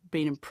 it's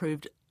been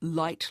improved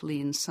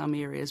lightly in some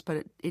areas,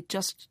 but it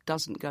just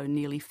doesn't go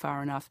nearly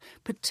far enough,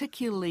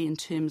 particularly in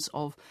terms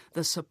of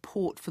the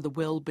support for the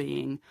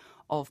well-being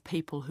of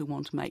people who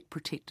want to make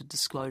protected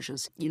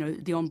disclosures. You know,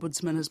 the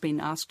Ombudsman has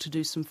been asked to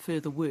do some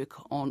further work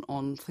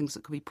on things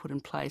that could be put in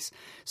place.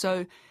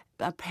 So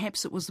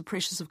perhaps it was the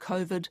pressures of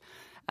COVID,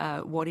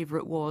 whatever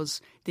it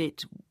was,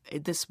 that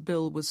this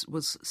bill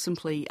was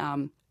simply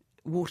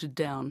watered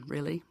down,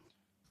 really.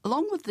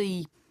 Along with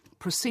the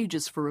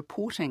procedures for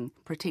reporting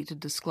protected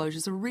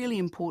disclosures, a really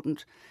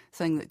important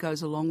thing that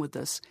goes along with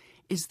this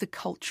is the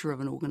culture of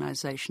an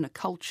organisation, a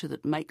culture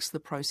that makes the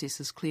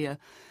processes clear,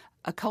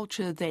 a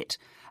culture that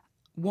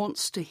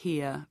wants to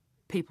hear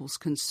people's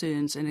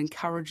concerns and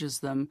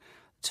encourages them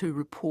to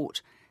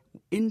report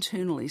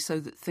internally so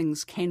that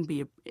things can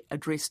be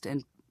addressed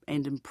and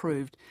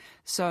improved.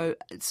 So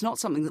it's not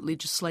something that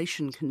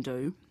legislation can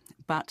do,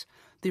 but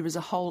there is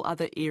a whole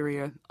other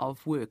area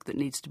of work that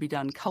needs to be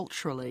done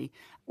culturally.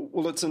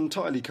 Well, it's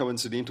entirely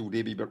coincidental,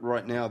 Debbie, but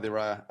right now there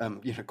are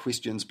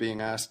questions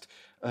being asked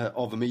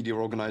of a media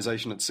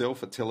organisation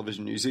itself at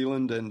Television New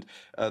Zealand, and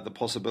the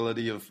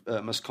possibility of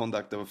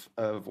misconduct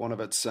of one of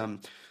its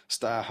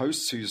star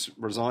hosts who's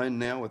resigned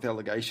now with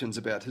allegations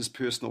about his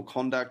personal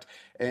conduct,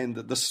 and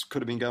that this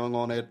could have been going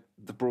on at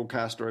the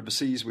broadcaster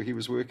overseas where he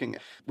was working.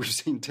 We've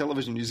seen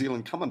Television New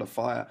Zealand come under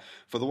fire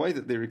for the way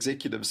that their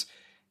executives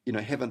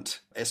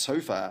haven't, as so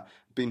far,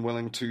 been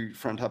willing to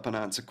front up and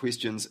answer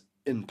questions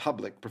in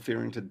public,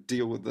 preferring to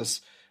deal with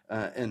this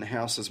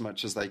in-house as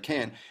much as they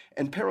can.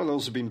 And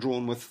parallels have been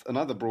drawn with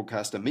another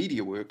broadcaster,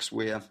 Mediaworks,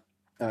 where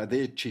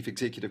their chief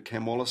executive,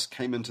 Cam Wallace,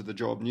 came into the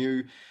job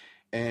new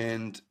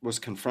and was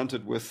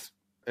confronted with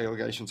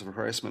allegations of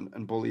harassment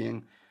and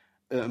bullying,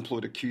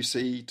 employed a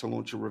QC to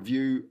launch a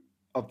review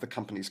of the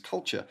company's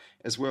culture,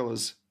 as well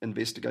as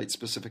investigate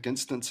specific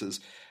instances.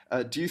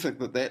 Do you think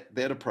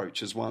that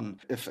approach is one,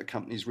 if a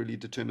company is really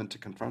determined to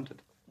confront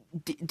it?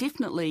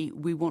 Definitely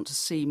we want to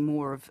see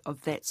more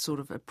of that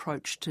sort of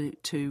approach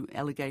to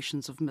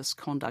allegations of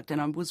misconduct.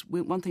 And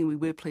one thing we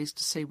were pleased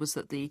to see was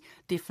that the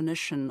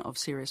definition of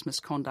serious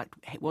misconduct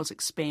was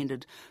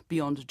expanded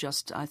beyond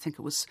just, I think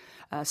it was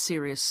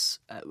serious,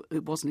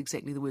 it wasn't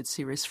exactly the word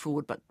serious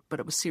fraud, but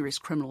it was serious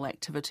criminal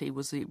activity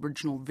was the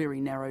original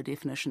very narrow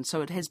definition.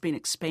 So it has been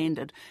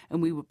expanded,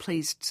 and we were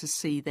pleased to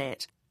see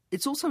that.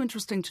 It's also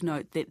interesting to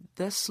note that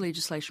this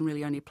legislation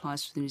really only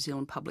applies to the New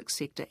Zealand public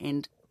sector,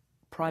 and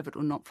private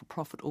or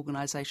not-for-profit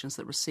organisations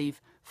that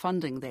receive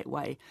funding that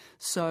way.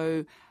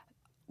 So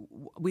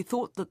we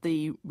thought that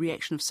the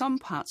reaction of some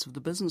parts of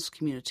the business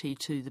community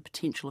to the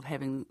potential of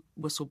having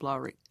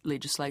whistleblower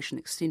legislation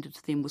extended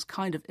to them was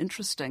kind of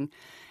interesting,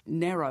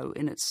 narrow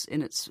in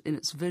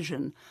its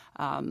vision.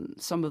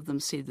 Some of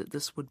them said that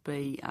this would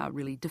be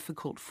really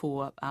difficult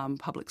for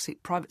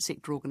private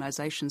sector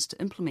organisations to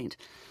implement.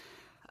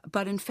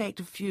 But in fact,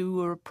 if you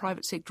were a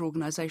private sector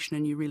organisation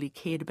and you really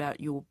cared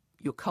about your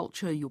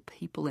culture, your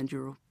people and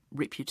your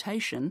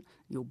reputation,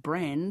 your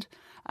brand,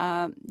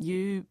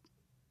 you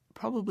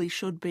probably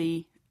should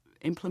be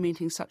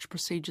implementing such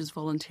procedures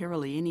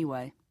voluntarily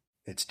anyway.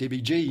 It's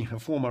Debbie G, a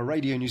former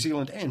Radio New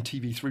Zealand and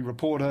TV3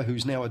 reporter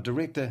who's now a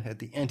director at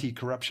the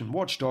anti-corruption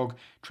watchdog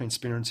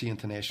Transparency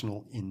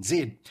International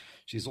NZ.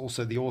 She's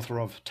also the author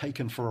of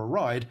Taken for a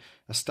Ride,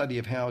 a study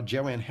of how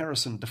Joanne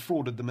Harrison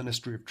defrauded the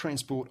Ministry of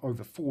Transport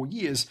over 4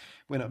 years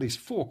when at least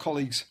 4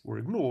 colleagues were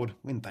ignored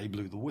when they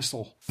blew the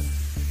whistle.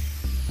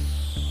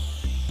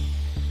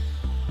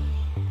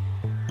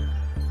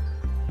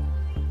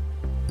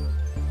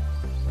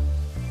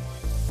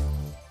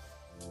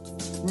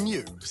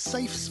 New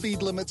safe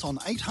speed limits on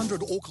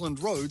 800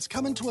 Auckland roads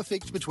come into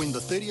effect between the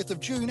 30th of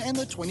June and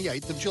the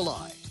 28th of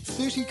July.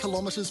 30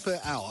 kilometres per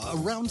hour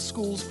around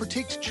schools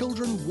protect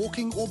children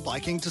walking or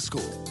biking to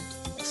school.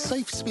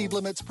 Safe speed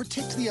limits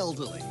protect the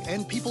elderly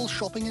and people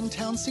shopping in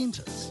town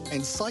centres,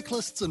 and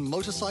cyclists and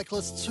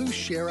motorcyclists who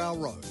share our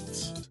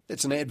roads.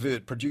 It's an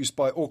advert produced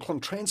by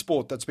Auckland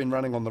Transport that's been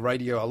running on the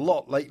radio a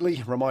lot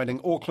lately, reminding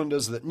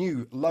Aucklanders that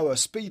new lower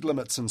speed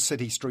limits in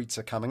city streets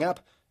are coming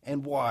up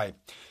and why.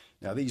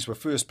 Now, these were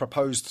first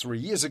proposed 3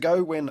 years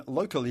ago when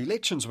local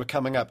elections were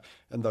coming up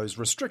and those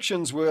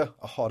restrictions were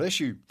a hot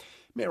issue.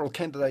 Mayoral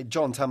candidate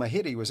John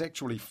Tamahere was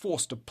actually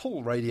forced to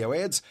pull radio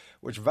ads,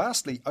 which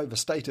vastly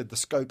overstated the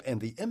scope and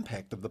the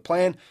impact of the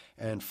plan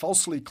and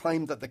falsely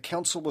claimed that the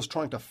council was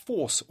trying to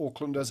force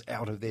Aucklanders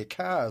out of their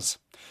cars.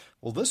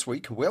 Well, this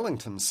week,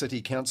 Wellington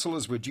City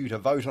councillors were due to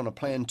vote on a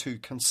plan to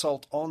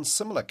consult on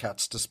similar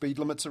cuts to speed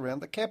limits around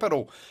the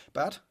capital.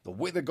 But the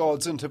weather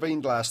gods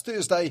intervened last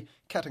Thursday,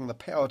 cutting the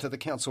power to the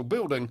council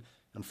building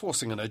and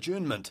forcing an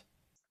adjournment.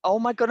 Oh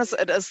my goodness,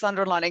 it is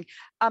thunder and lightning.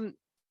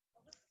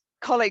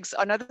 Colleagues,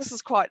 I know this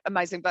is quite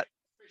amazing, but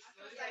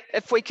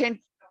if we can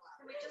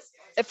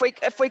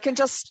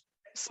just,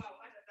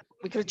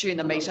 we could adjourn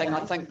the meeting. I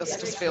think this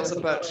just feels a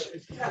bit.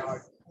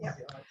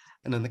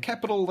 And in the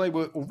capital, they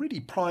were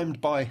already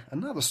primed by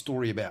another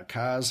story about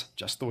cars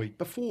just the week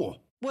before.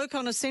 Work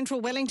on a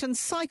central Wellington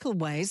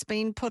cycleway's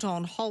been put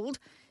on hold,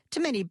 to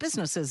many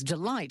businesses'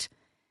 delight.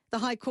 The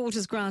High Court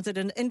has granted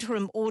an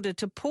interim order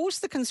to pause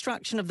the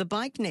construction of the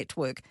bike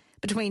network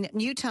between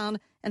Newtown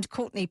and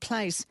Courtney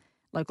Place.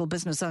 Local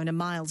business owner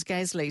Miles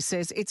Gasley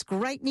says it's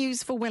great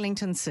news for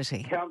Wellington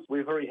City.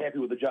 We're very happy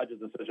with the judge's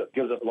decision. It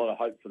gives us a lot of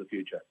hope for the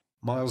future.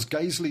 Miles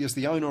Gasley is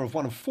the owner of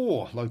one of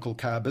 4 local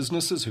car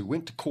businesses who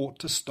went to court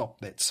to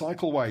stop that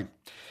cycleway.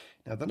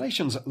 Now, the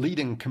nation's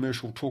leading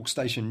commercial talk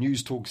station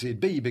News Talk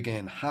ZB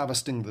began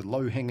harvesting the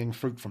low-hanging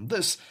fruit from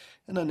this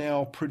in a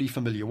now pretty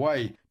familiar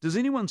way. Does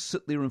anyone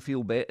sit there and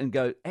feel bad and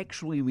go,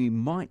 actually, we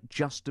might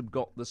just have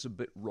got this a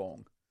bit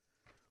wrong?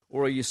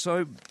 Or are you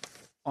so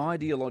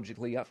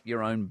ideologically up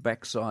your own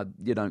backside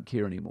you don't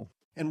care anymore?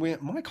 And where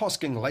Mike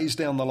Hosking lays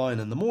down the line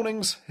in the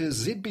mornings,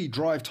 his ZB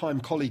Drive Time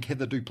colleague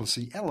Heather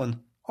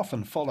Duplessis-Allen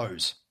often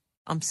follows.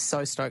 I'm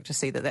so stoked to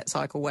see that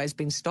cycleway's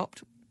been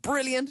stopped.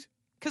 Brilliant.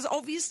 Because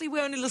obviously we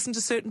only listen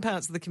to certain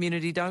parts of the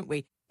community, don't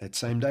we? That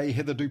same day,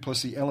 Heather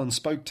Duplessis-Allen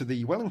spoke to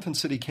the Wellington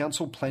City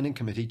Council Planning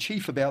Committee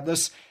chief about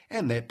this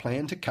and their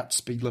plan to cut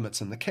speed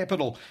limits in the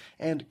capital.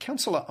 And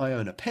Councillor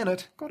Iona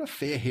Pannett got a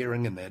fair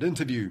hearing in that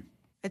interview.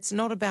 It's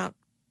not about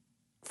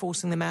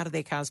forcing them out of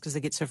their cars because they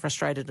get so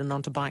frustrated and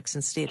onto bikes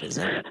instead, is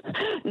it?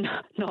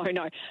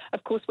 No.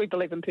 Of course we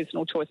believe in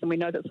personal choice and we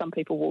know that some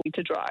people will need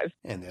to drive.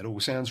 And that all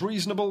sounds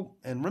reasonable.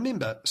 And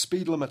remember,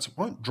 speed limits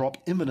won't drop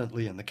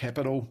imminently in the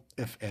capital.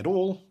 If at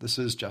all, this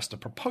is just a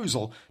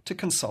proposal to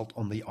consult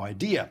on the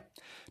idea.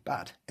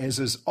 But, as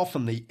is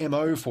often the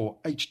MO for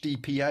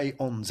HDPA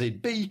on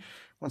ZB,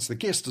 once the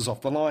guest is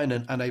off the line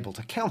and unable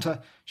to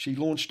counter, she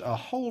launched a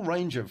whole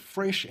range of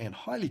fresh and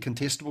highly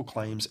contestable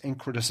claims and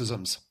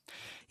criticisms.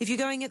 If you're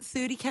going at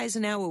 30 k's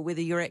an hour, whether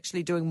you're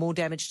actually doing more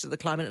damage to the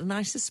climate, and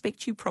I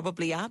suspect you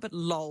probably are, but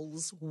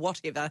lols,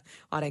 whatever.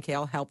 I don't care,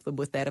 I'll help them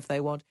with that if they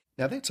want.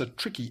 Now that's a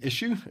tricky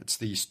issue. It's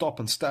the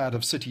stop and start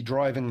of city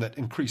driving that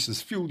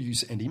increases fuel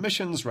use and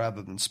emissions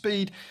rather than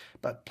speed,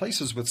 but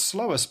places with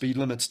slower speed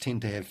limits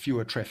tend to have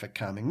fewer traffic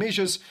calming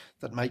measures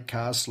that make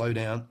cars slow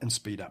down and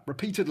speed up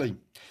repeatedly.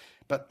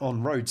 But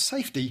on road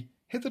safety,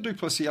 Heather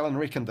Duplessis-Allen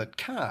reckoned that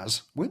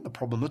cars weren't the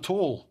problem at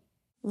all.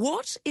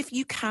 What, if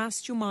you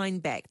cast your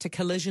mind back to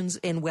collisions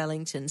in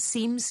Wellington,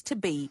 seems to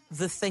be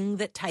the thing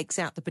that takes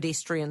out the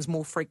pedestrians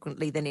more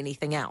frequently than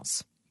anything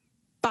else?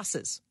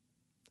 Buses.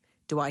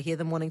 Do I hear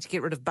them wanting to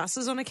get rid of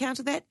buses on account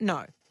of that?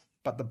 No.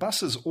 But the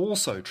buses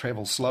also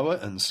travel slower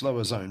in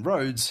slower zone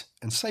roads,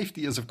 and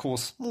safety is, of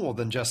course, more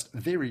than just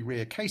very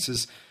rare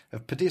cases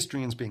of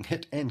pedestrians being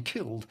hit and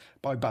killed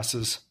by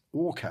buses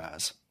or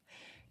cars.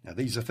 Now,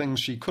 these are things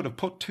she could have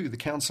put to the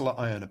councillor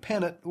Iona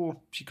Pannett, or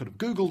she could have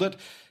Googled it,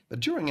 but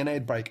during an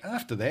ad break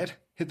after that,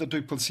 Heather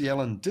du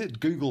Plessis-Allen did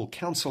Google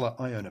councillor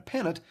Iona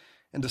Pannett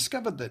and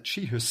discovered that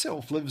she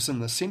herself lives in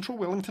the central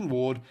Wellington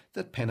ward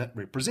that Pannett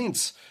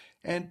represents,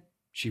 and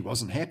she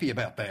wasn't happy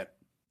about that.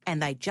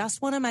 And they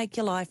just want to make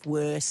your life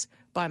worse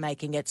by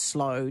making it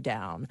slow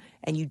down.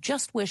 And you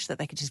just wish that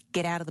they could just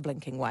get out of the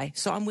blinking way.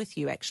 So I'm with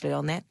you, actually,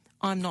 on that.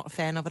 I'm not a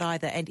fan of it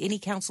either. And any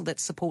council that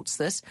supports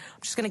this,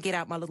 I'm just going to get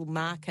out my little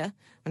marker.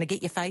 I'm going to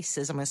get your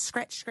faces. I'm going to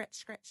scratch.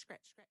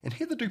 And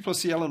Heather du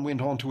Plessis-Allen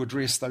went on to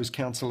address those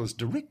councillors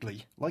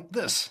directly like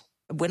this.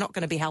 We're not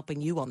going to be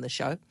helping you on the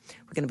show.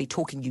 We're going to be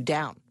talking you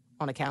down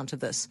on account of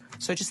this.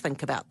 So just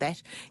think about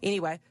that.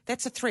 Anyway,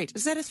 that's a threat.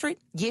 Is that a threat?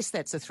 Yes,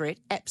 that's a threat.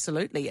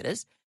 Absolutely it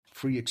is.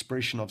 Free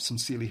expression of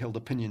sincerely held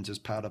opinions is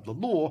part of the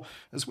law,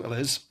 as well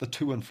as the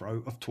to and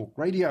fro of talk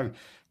radio.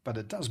 But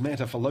it does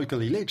matter for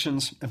local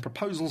elections and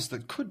proposals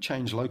that could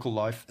change local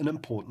life in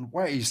important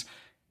ways.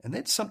 And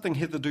that's something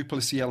Heather du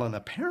Plessis-Allen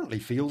apparently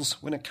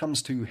feels when it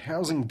comes to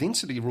housing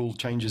density rule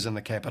changes in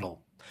the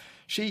capital.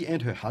 She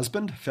and her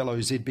husband, fellow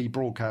ZB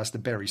broadcaster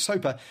Barry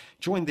Soper,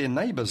 joined their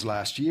neighbours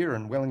last year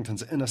in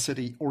Wellington's inner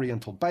city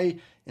Oriental Bay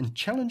in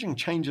challenging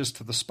changes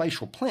to the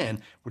spatial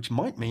plan, which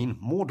might mean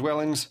more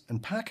dwellings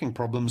and parking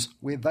problems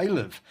where they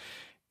live.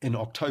 In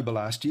October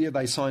last year,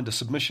 they signed a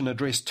submission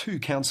addressed to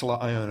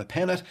councillor Iona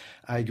Pannett,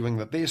 arguing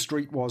that their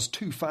street was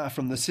too far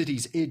from the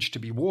city's edge to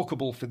be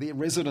walkable for their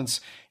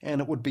residents, and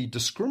it would be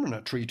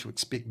discriminatory to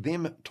expect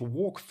them to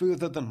walk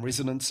further than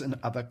residents in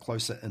other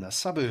closer inner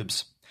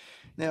suburbs.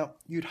 Now,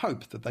 you'd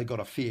hope that they got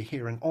a fair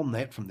hearing on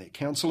that from their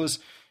councillors,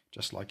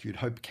 just like you'd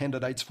hope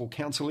candidates for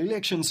council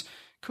elections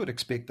could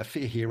expect a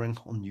fair hearing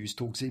on News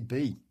Talk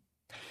ZB.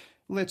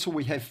 Well, that's all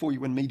we have for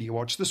you in Media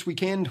Watch this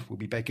weekend. We'll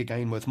be back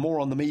again with more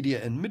on the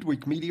media in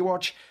midweek Media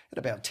Watch at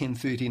about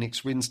 10:30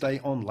 next Wednesday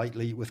on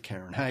Lately with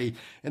Karen Hay.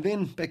 And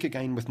then back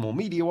again with more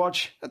Media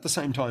Watch at the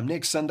same time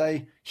next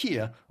Sunday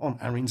here on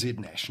RNZ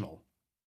National.